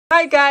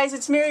Hi guys,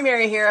 it's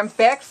Mary here. I'm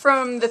back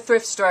from the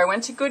thrift store. I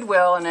went to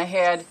Goodwill and I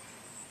had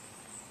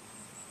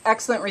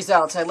excellent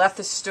results. I left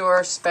the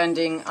store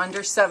spending under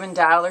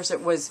 $7.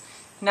 It was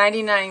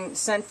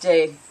 99-cent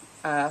day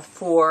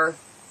for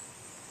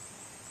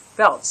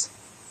belts.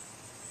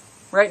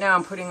 Right now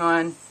I'm putting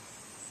on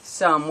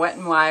some Wet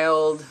n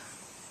Wild,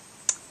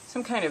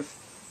 some kind of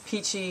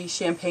peachy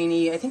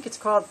champagne-y. I think it's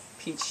called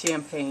peach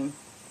champagne.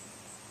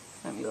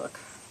 Let me look.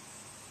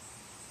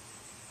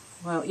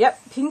 Well, yep,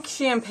 pink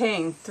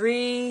champagne,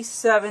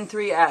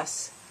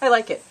 373S. I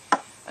like it.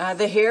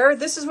 The hair,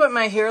 this is what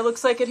my hair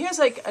looks like. It has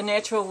like a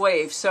natural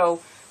wave, so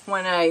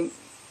when I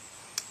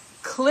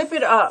clip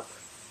it up,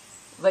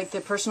 like the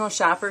personal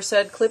shopper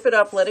said, clip it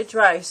up, let it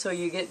dry so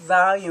you get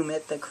volume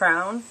at the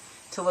crown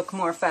to look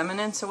more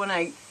feminine. So when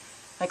I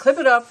clip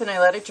it up and I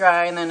let it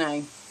dry and then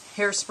I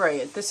hairspray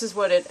it, this is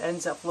what it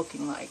ends up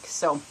looking like.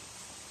 So,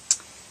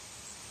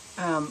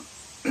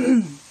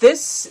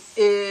 this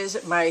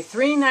is my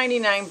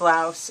 $3.99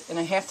 blouse, and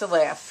I have to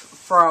laugh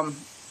for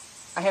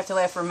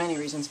many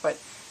reasons, but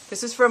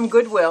this is from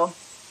Goodwill.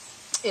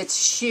 It's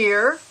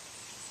sheer,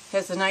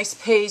 has a nice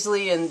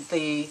paisley in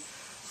the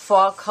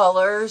fall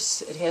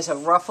colors. It has a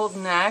ruffled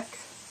neck,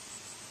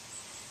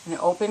 an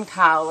open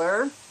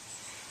collar,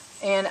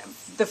 and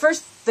the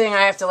first thing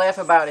I have to laugh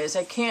about is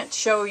I can't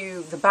show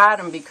you the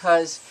bottom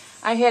because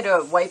I had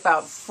to wipe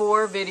out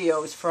 4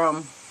 videos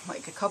from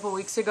like a couple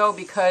weeks ago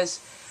because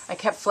I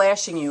kept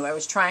flashing you. I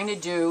was trying to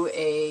do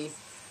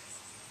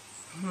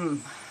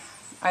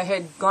I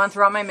had gone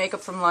through all my makeup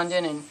from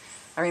London and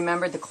I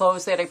remembered the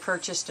clothes that I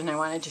purchased and I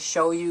wanted to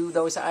show you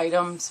those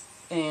items.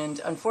 And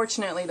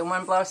unfortunately, the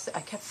one blouse,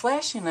 I kept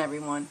flashing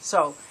everyone.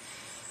 So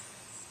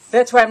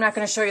that's why I'm not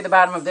going to show you the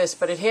bottom of this,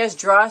 but it has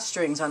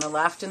drawstrings on the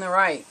left and the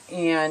right.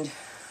 And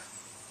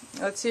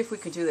let's see if we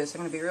could do this.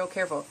 I'm going to be real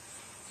careful.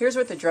 Here's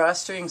what the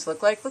drawstrings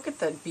look like. Look at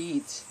the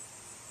beads.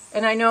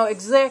 And I know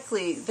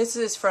exactly, this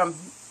is from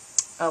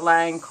a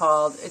line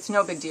called, it's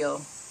no big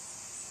deal,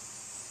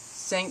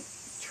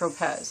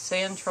 Tropez.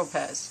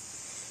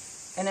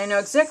 And I know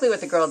exactly what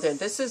the girl did.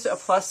 This is a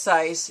plus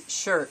size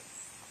shirt.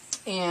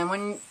 And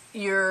when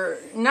you're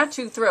not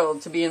too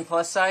thrilled to be in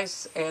plus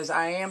size, as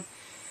I am,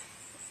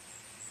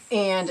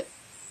 and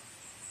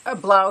a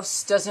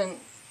blouse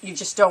you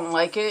just don't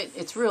like it,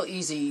 it's real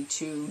easy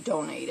to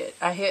donate it.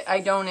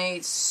 I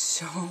donate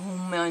so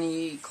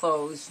many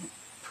clothes,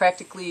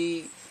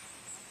 practically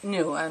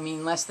new, I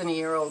mean less than a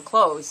year old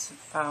clothes,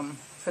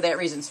 for that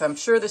reason. So I'm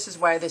sure this is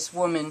why this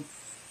woman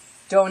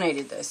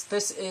donated this.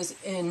 This is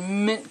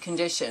in mint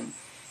condition.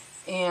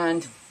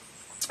 And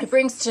it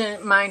brings to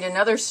mind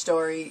another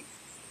story,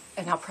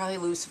 and I'll probably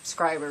lose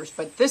subscribers,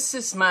 but this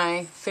is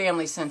my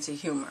family sense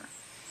of humor.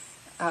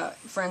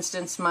 For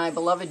instance, my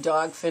beloved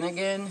dog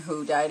Finnegan,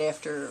 who died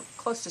after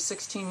close to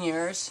 16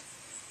 years,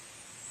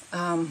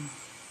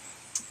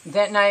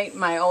 that night,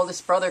 my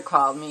oldest brother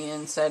called me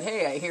and said,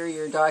 "Hey, I hear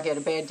your dog had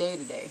a bad day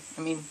today."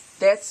 I mean,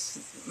 that's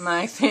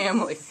my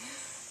family.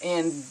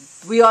 And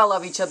we all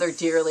love each other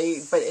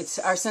dearly, but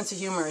our sense of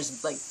humor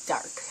is, like,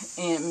 dark.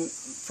 And,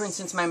 for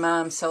instance, my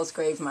mom sells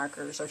grave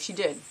markers, or she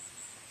did.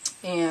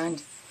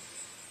 And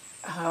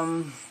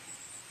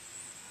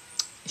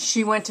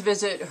she went to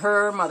visit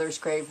her mother's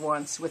grave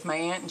once with my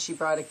aunt, and she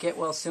brought a get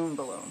well soon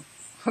balloon.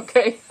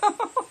 Okay?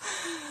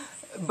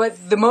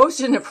 But the most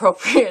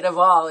inappropriate of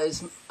all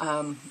is,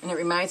 and it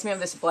reminds me of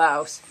this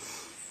blouse,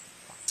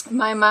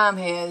 my mom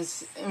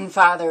and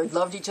father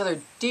loved each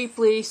other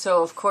deeply,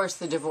 so of course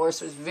the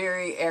divorce was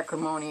very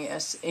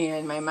acrimonious,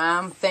 and my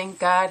mom, thank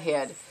God,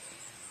 had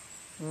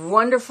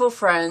wonderful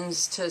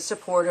friends to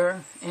support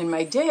her, and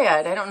my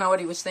dad, I don't know what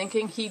he was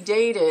thinking, he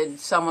dated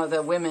some of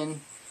the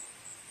women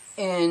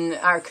in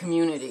our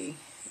community,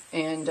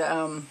 and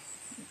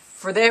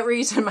for that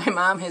reason my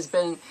mom had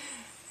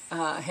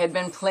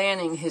been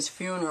planning his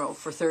funeral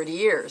for 30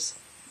 years.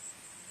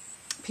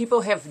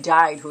 People have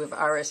died who have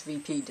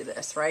RSVP'd to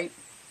this, right?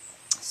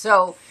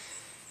 So,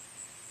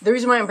 the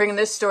reason why I'm bringing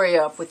this story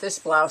up with this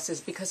blouse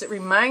is because it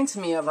reminds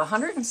me of a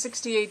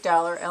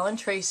 $168 Ellen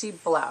Tracy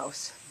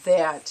blouse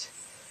that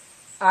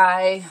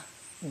I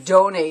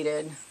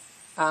donated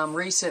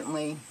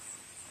recently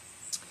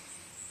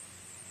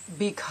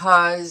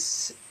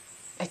because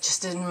it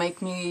just didn't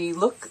make me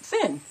look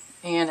thin.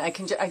 And I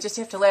just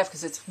have to laugh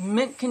because it's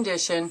mint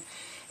condition,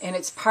 and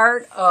it's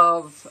part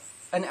of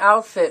an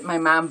outfit my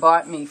mom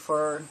bought me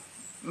for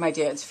my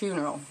dad's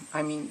funeral.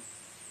 I mean,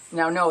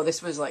 now no,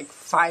 this was like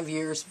 5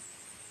 years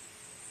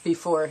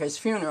before his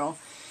funeral,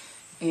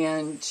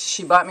 and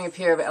she bought me a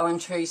pair of Ellen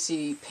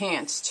Tracy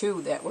pants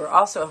too that were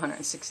also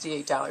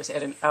 $168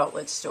 at an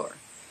outlet store.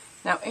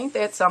 Now, ain't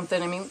that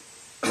something? I mean,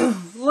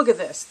 look at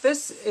this.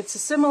 It's a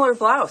similar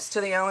blouse to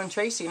the Ellen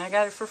Tracy, and I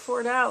got it for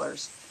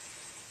 $4.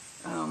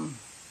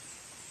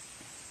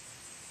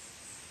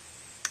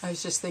 I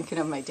was just thinking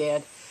of my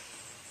dad.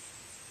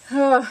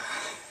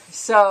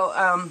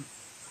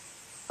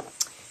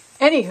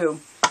 Anywho,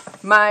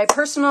 My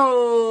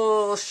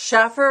personal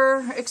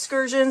shopper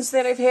excursions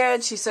that I've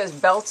had, she says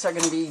belts are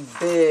going to be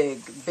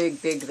big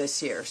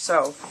this year.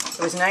 So it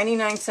was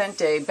 99-cent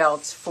day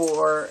belts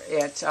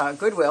at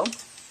Goodwill.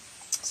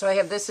 So I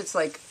have this. It's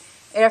like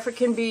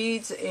African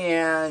beads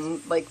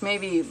and like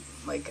maybe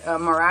like a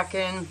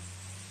Moroccan.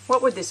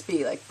 What would this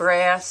be? Like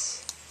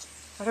brass?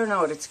 I don't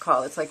know what it's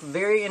called. It's like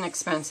very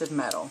inexpensive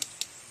metal.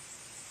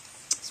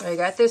 So I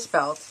got this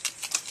belt.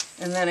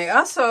 And then I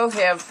also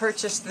have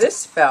purchased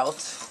this belt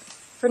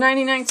for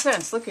 99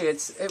 cents. Look at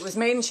it. It was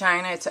made in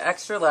China. It's an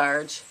extra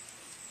large.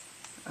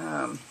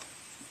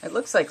 It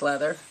looks like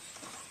leather.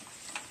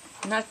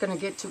 I'm not going to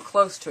get too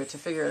close to it to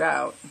figure it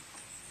out.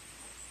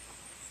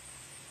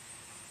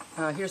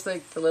 Here's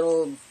like the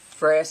little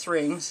brass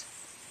rings.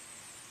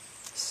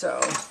 So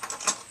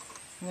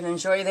I'm going to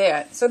enjoy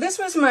that. So this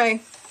was my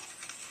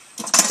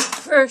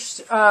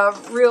first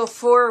real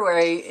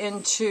foray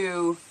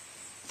into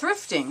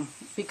thrifting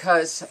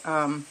because,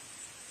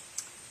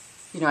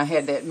 you know, I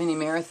had that mini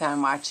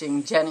marathon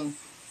watching Jenny.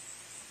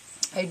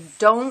 I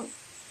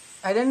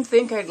didn't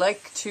think I'd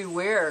like to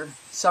wear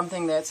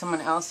something that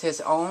someone else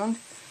has owned,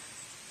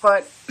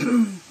 but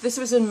this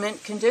was in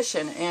mint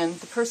condition, and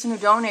the person who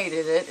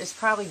donated it is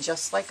probably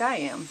just like I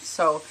am.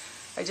 So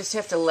I just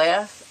have to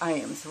laugh. I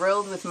am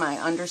thrilled with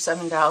my under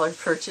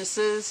 $7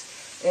 purchases,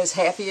 as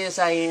happy as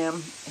I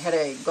am had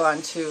I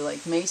gone to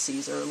like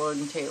Macy's or Lord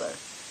 & Taylor.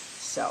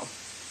 So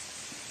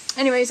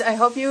anyways, I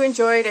hope you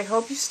enjoyed. I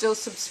hope you still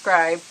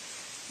subscribe.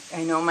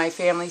 I know my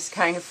family's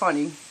kind of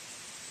funny.